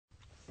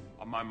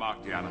On my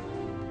mark, Deanna.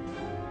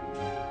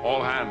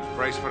 All hands,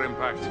 brace for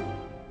impact.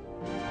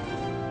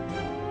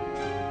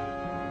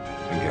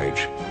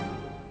 Engage.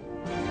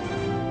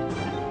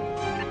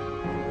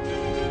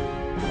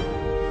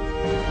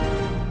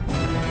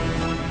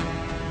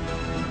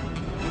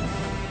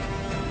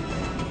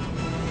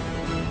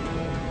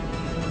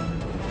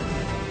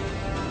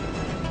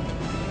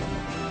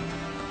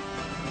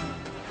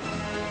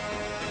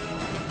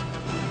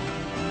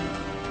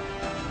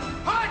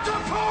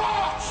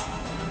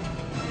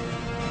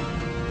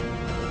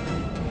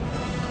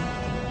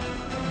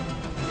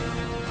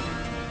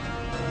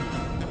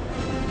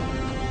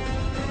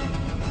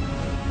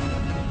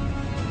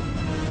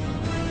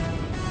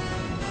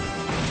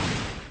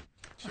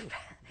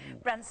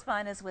 Brent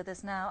Spiner's with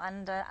us now,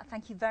 and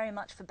thank you very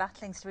much for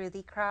battling through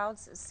the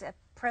crowds. It's a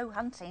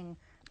pro-hunting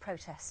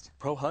protest.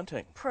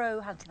 Pro-hunting?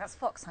 Pro-hunting, that's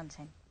fox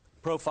hunting.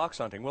 Pro-fox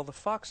hunting. Well, the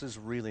foxes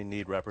really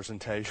need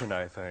representation,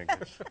 I think.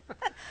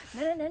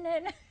 No.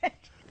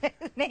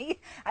 No,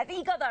 I think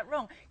you got that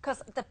wrong,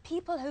 because the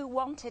people who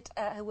wanted,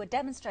 who were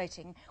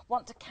demonstrating,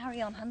 want to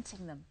carry on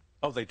hunting them.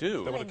 Oh, they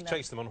do? They want to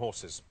chase them on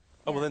horses.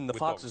 Oh, well, then the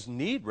foxes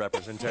need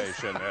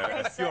representation.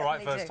 You're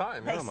right first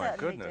time. Oh, my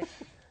goodness.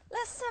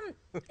 Let's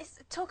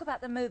talk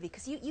about the movie,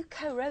 because you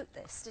co-wrote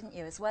this, didn't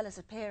you, as well as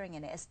appearing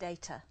in it as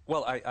Data?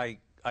 Well, I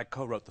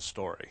co-wrote the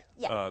story.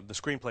 Yeah. The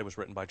screenplay was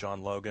written by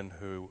John Logan,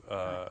 who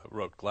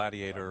wrote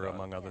Gladiator,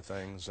 among other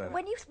things. And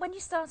when you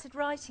started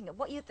writing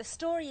it, the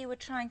story you were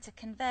trying to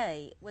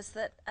convey was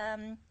that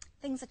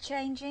things are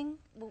changing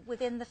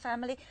within the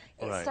family.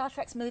 Right. Star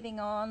Trek's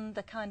moving on,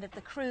 the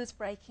crew's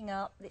breaking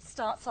up. It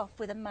starts off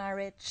with a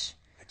marriage.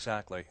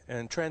 Exactly,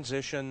 and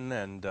transition,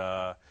 and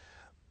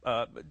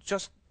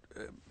just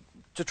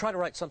to try to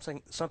write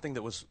something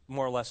that was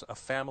more or less a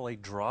family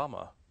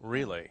drama,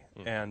 really.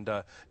 And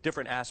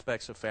different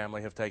aspects of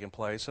family have taken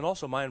place, and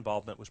also my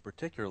involvement was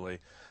particularly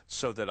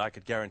so that I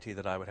could guarantee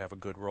that I would have a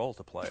good role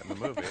to play in the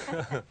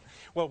movie.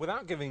 Well,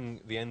 without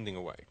giving the ending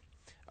away,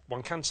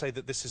 one can say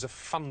that this is a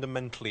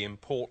fundamentally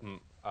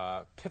important,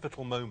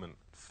 pivotal moment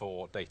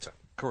for Data.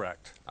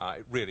 Correct.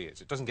 It really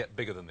is. It doesn't get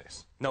bigger than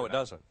this. No, it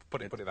doesn't.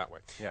 Put it that way.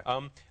 Yeah.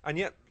 And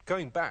yet,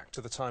 going back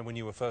to the time when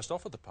you were first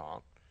offered the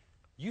part,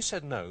 you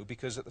said no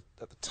because at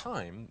the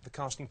time the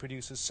casting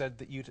producers said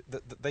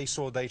that they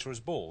saw Data as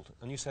bald,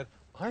 and you said,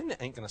 I ain't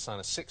going to sign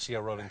a 6-year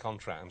rolling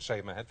contract and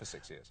shave my head for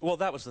 6 years. Well,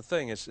 that was the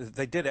thing, is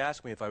they did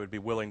ask me if I would be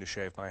willing to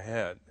shave my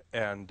head,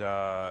 and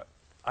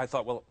I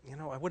thought, well, you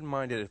know, I wouldn't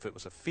mind it if it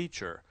was a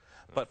feature,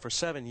 but for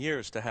 7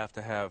 years to have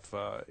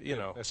you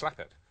know, a slap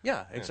it.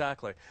 Yeah,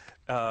 exactly.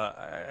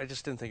 I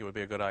just didn't think it would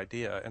be a good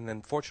idea, and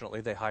then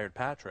fortunately they hired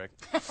Patrick,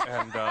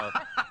 and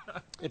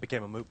it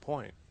became a moot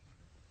point.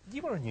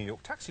 You were a New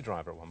York taxi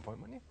driver at one point,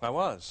 weren't you? I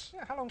was.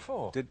 Yeah, how long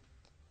for? Did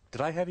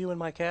I have you in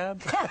my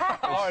cab?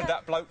 Oh,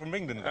 that bloke from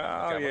England.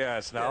 Oh,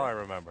 yes, now I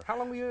remember. How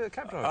long were you a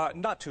cab driver?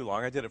 Not too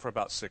long. I did it for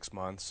about 6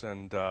 months,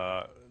 and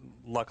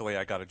luckily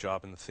I got a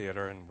job in the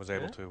theatre and was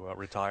able to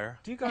retire.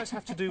 Do you guys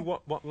have to do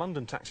what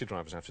London taxi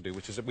drivers have to do,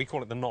 which is, we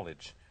call it the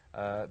knowledge?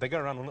 They go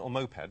around on little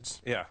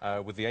mopeds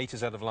with the A to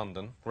Z of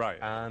London, right?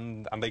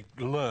 And they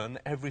learn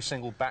every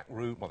single back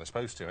route, well, they're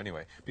supposed to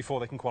anyway, before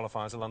they can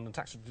qualify as a London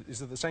taxi. Is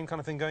there the same kind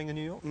of thing going in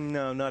New York?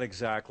 No, not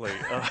exactly.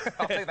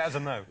 I'll take that as a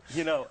no.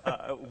 You know,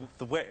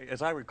 the way,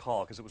 as I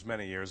recall, because it was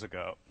many years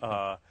ago,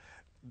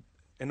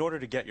 in order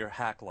to get your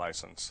hack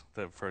license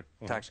for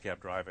taxi cab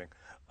driving,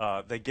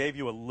 they gave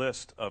you a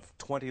list of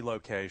 20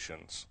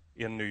 locations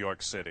in New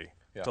York City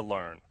to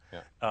learn.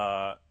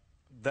 Yeah.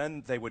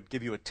 Then they would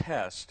give you a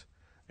test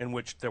in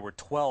which there were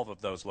 12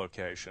 of those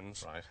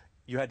locations. Right.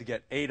 You had to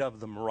get 8 of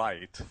them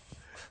right.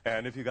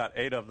 And if you got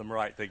 8 of them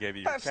right, they gave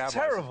you your cab license. That's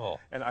terrible.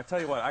 And I tell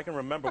you what, I can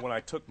remember when I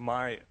took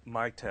my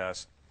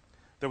test,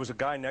 there was a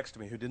guy next to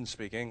me who didn't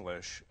speak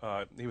English.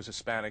 He was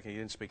Hispanic, he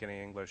didn't speak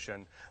any English,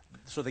 and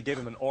so they gave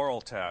him an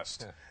oral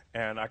test.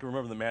 Yeah. And I can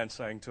remember the man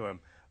saying to him,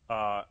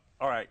 all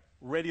right,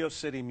 Radio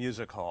City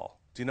Music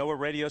Hall. Do you know where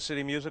Radio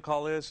City Music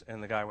Hall is?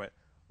 And the guy went,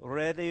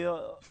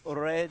 Radio.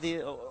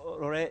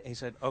 He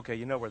said, okay,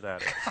 you know where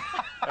that is.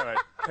 All right,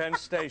 Penn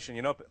Station,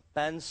 you know,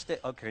 Penn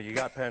Station. Okay, you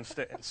got Penn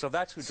Station. So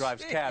that's who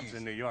drives cabs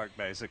in New York,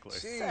 basically.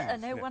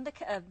 No wonder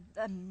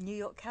New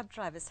York cab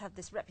drivers have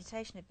this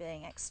reputation of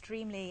being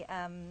extremely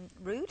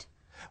rude.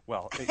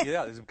 Well,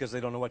 yeah, it's because they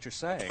don't know what you're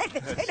saying.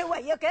 They don't know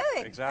where you're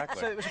going. Exactly.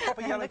 So it was a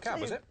proper yellow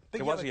cab, was it?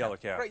 It was a yellow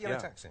cab. Great yellow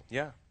taxi.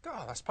 Yeah.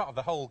 God, that's part of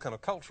the whole kind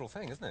of cultural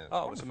thing, isn't it?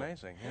 Oh, it was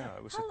amazing. Yeah,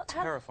 it was a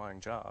terrifying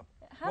job.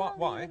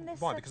 Why?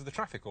 Why? Because of the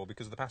traffic or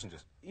because of the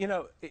passengers? You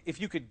know, if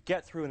you could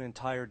get through an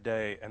entire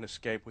day and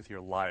escape with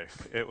your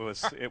life, it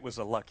was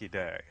a lucky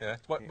day. Yeah.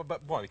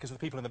 But why? Because of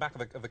the people in the back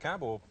of the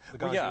cab, or the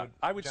guys? Well, yeah,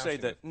 I would say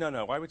that. With?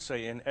 No. I would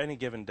say in any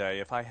given day,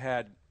 if I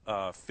had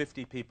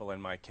 50 people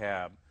in my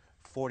cab,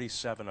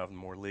 47 of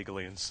them were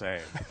legally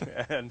insane.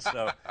 And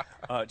so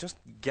just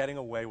getting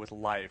away with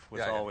life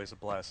was always a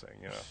blessing,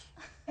 you know.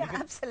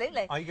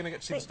 Absolutely. Are you going to get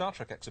to see the Star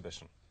Trek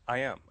exhibition? I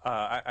am.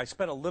 I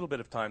spent a little bit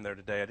of time there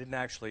today. I didn't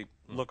actually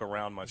look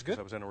around much because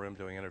I was in a room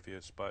doing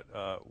interviews, but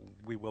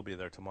we will be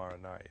there tomorrow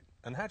night.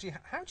 And how do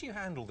you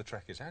handle the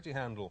Trekkies? How do you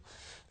handle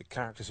the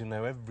characters who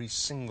know every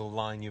single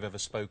line you've ever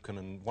spoken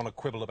and want to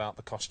quibble about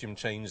the costume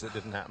change that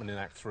didn't happen in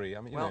Act 3?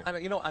 I mean,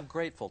 you know, I'm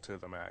grateful to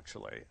them,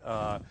 actually.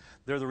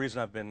 They're the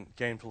reason I've been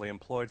gainfully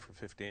employed for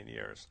 15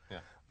 years. Yeah.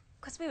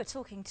 Because we were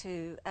talking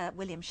to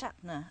William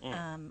Shatner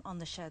on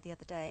the show the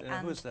other day. Yeah,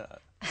 and who's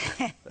that?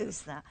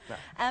 Who's that?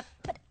 No.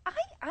 But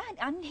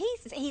and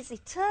he's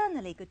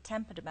eternally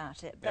good-tempered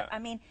about it. But Yeah. I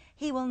mean,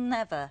 he will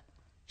never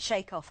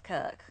shake off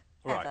Kirk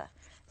ever. Right.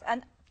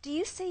 And do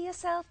you see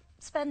yourself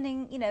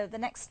spending, you know, the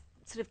next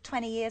sort of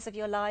 20 years of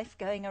your life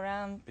going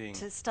around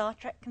to Star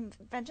Trek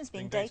conventions,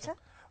 being Data?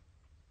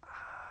 I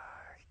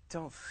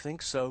don't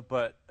think so,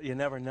 but you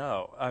never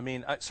know. I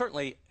mean,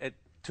 certainly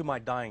to my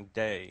dying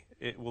day,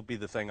 it will be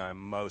the thing I'm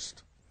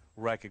most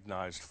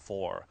recognized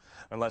for,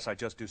 unless I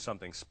just do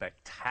something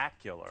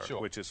spectacular,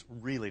 which is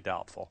really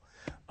doubtful.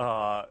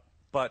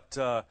 But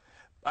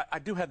I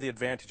do have the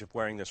advantage of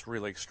wearing this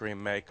really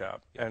extreme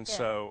makeup, and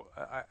so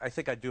I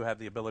think I do have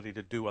the ability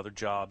to do other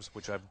jobs,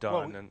 which I've done.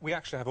 Well, and we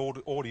actually have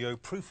audio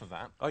proof of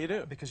that. Oh, you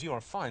do? Because you're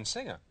a fine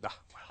singer.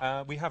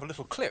 Ah, We have a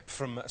little clip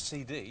from a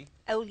CD.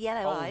 Old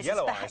Yellow Eyes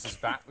Yellow is back. Eyes is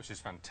back, which is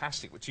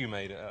fantastic, which you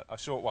made a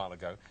short while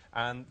ago.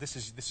 And this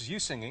is you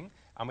singing,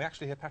 and we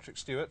actually hear Patrick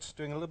Stewart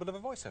doing a little bit of a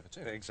voiceover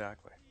too.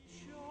 exactly.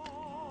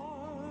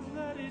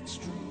 That it's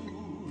true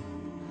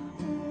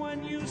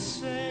when you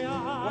say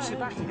What's your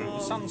backing group?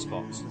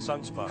 Sunspots,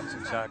 Sunspots,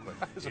 exactly.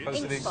 as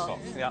opposed to the ink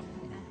spots. Yeah.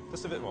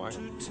 Just a bit more.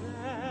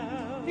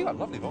 You got a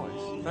lovely voice.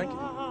 Thank you.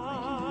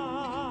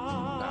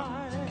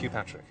 Now, cue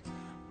Patrick.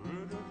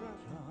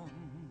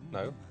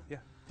 No? Yeah.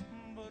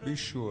 Be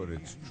sure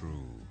it's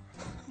true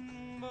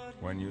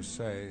when you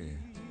say,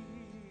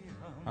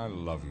 I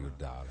love you,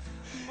 darling.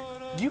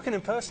 You can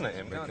impersonate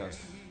him, can't you? Because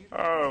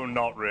Oh,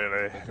 not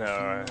really.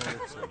 No. it's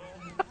terrible.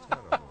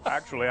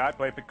 Actually, I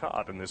play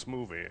Picard in this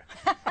movie.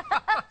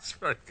 That's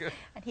very good.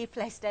 And he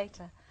plays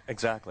Data.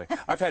 Exactly.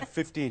 I've had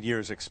 15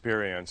 years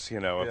experience,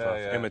 you know, of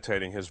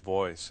imitating his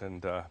voice,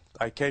 and I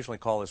occasionally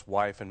call his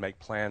wife and make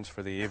plans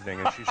for the evening,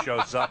 and she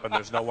shows up and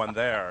there's no one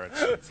there.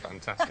 It's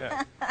fantastic.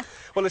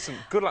 Well, listen,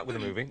 good luck with the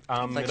movie.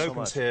 It so opens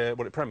much. here,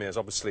 well, it premieres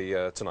obviously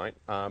tonight,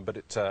 but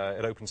it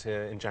opens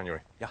here in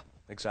January. Yeah,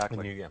 exactly.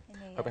 In New Year.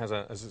 Hope it has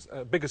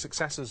a bigger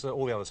success as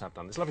all the others have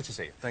done. It's lovely to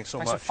see you. Thanks so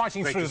Thanks much. for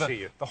fighting Great through to see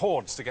you. the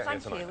hordes to get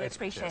Thank here tonight. you, we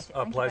appreciate it.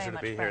 A Thank pleasure you to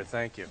very be much, here. Brent.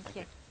 Thank you. Thank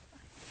you.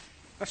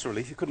 That's a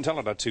relief. You couldn't tell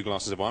I'd had 2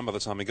 glasses of wine by the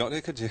time we got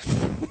here, could you?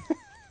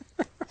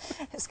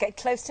 Let's get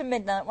close to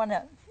midnight, why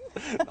not?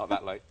 Not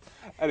that late.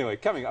 Anyway,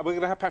 coming up, we're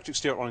going to have Patrick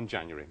Stewart on in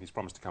January. He's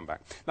promised to come back.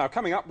 Now,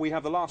 coming up, we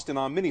have the last in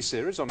our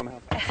mini-series on...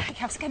 I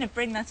was going to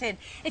bring that in.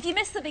 If you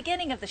missed the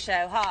beginning of the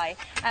show, hi,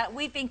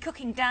 we've been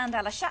cooking down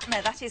a la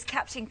Shatner. That is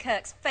Captain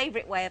Kirk's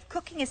favourite way of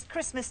cooking his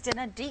Christmas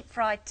dinner,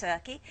 deep-fried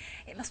turkey.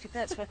 It must be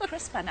burnt to a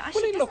crisp, and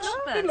actually Well, it doesn't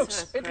look burnt to a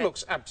crisp. it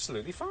looks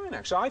absolutely fine,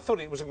 actually. I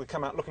thought it was going to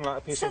come out looking like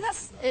a piece of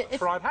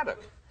fried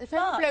haddock. If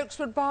any blokes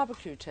would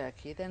barbecue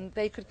turkey, then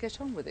they could get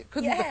on with it,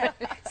 couldn't Yeah.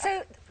 they?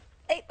 So,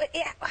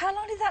 how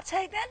long did that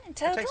take then, in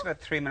total? It takes about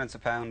 3 minutes a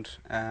pound,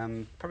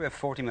 probably about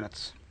 40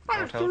 minutes.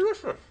 That's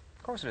delicious. Of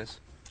course it is.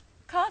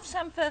 Carve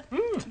some for the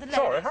ladies.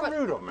 Sorry, how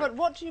rude of me. But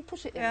what do you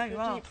put it in Yeah, if you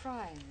you're are. deep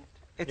frying it?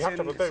 It's You have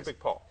to have a very big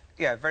pot.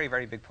 Yeah, very,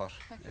 very big pot.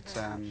 It's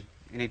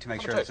you need to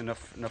make sure there's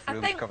enough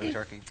room to cover the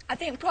turkey. I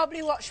think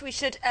probably what we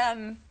should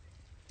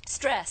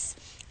stress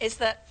is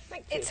that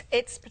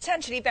it's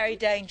potentially very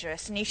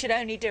dangerous, and you should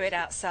only do it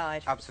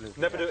outside.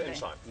 Absolutely. Never do it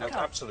inside. No.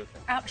 Absolutely.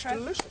 Outro.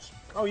 Delicious.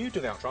 Oh, you do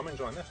the outro. I'm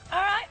enjoying this.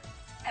 All right.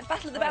 At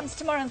Battle of the Bands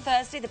tomorrow and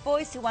Thursday, the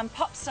boys who won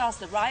Pop Stars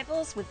The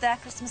Rivals with their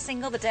Christmas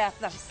single. The day after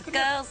that is the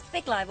girls.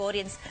 Big live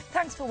audience.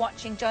 Thanks for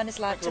watching. Join us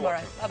live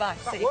tomorrow. Bye-bye.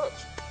 See That you.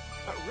 works.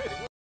 That really works.